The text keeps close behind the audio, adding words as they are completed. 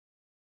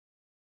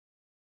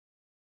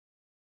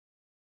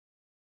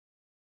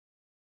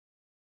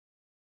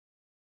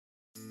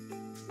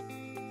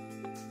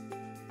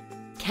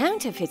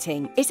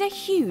Counterfeiting is a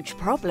huge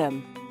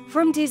problem.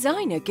 From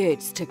designer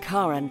goods to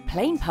car and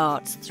plane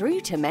parts through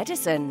to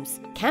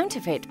medicines,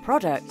 counterfeit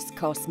products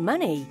cost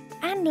money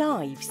and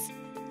lives.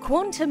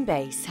 Quantum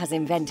Base has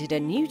invented a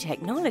new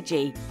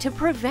technology to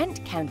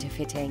prevent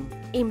counterfeiting,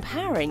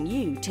 empowering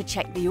you to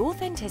check the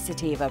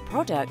authenticity of a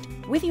product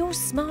with your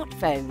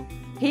smartphone.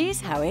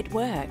 Here's how it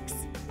works.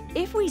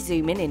 If we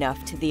zoom in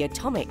enough to the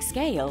atomic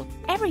scale,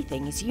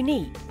 everything is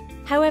unique.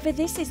 However,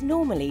 this is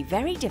normally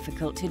very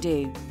difficult to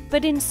do.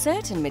 But in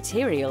certain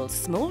materials,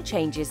 small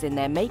changes in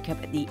their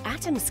makeup at the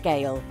atom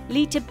scale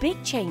lead to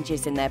big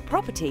changes in their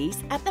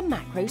properties at the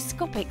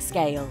macroscopic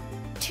scale.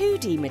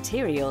 2D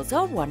materials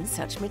are one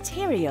such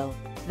material.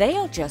 They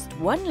are just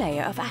one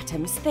layer of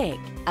atoms thick,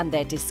 and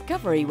their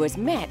discovery was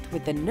met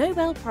with the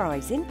Nobel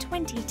Prize in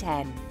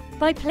 2010.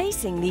 By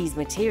placing these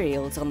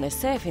materials on the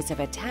surface of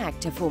a tag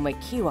to form a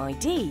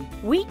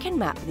QID, we can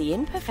map the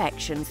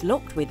imperfections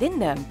locked within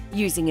them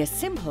using a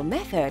simple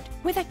method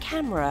with a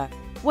camera.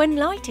 When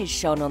light is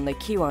shone on the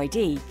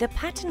QID, the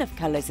pattern of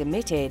colours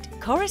emitted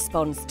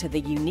corresponds to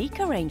the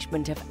unique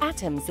arrangement of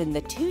atoms in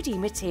the 2D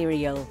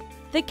material.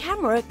 The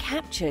camera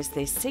captures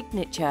this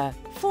signature,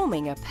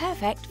 forming a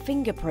perfect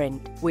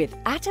fingerprint with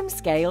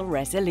atom-scale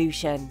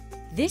resolution.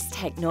 This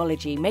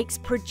technology makes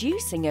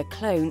producing a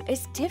clone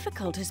as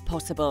difficult as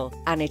possible,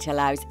 and it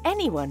allows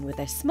anyone with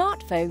a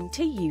smartphone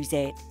to use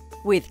it.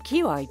 With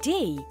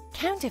QID,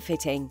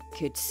 counterfeiting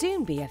could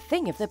soon be a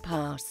thing of the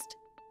past.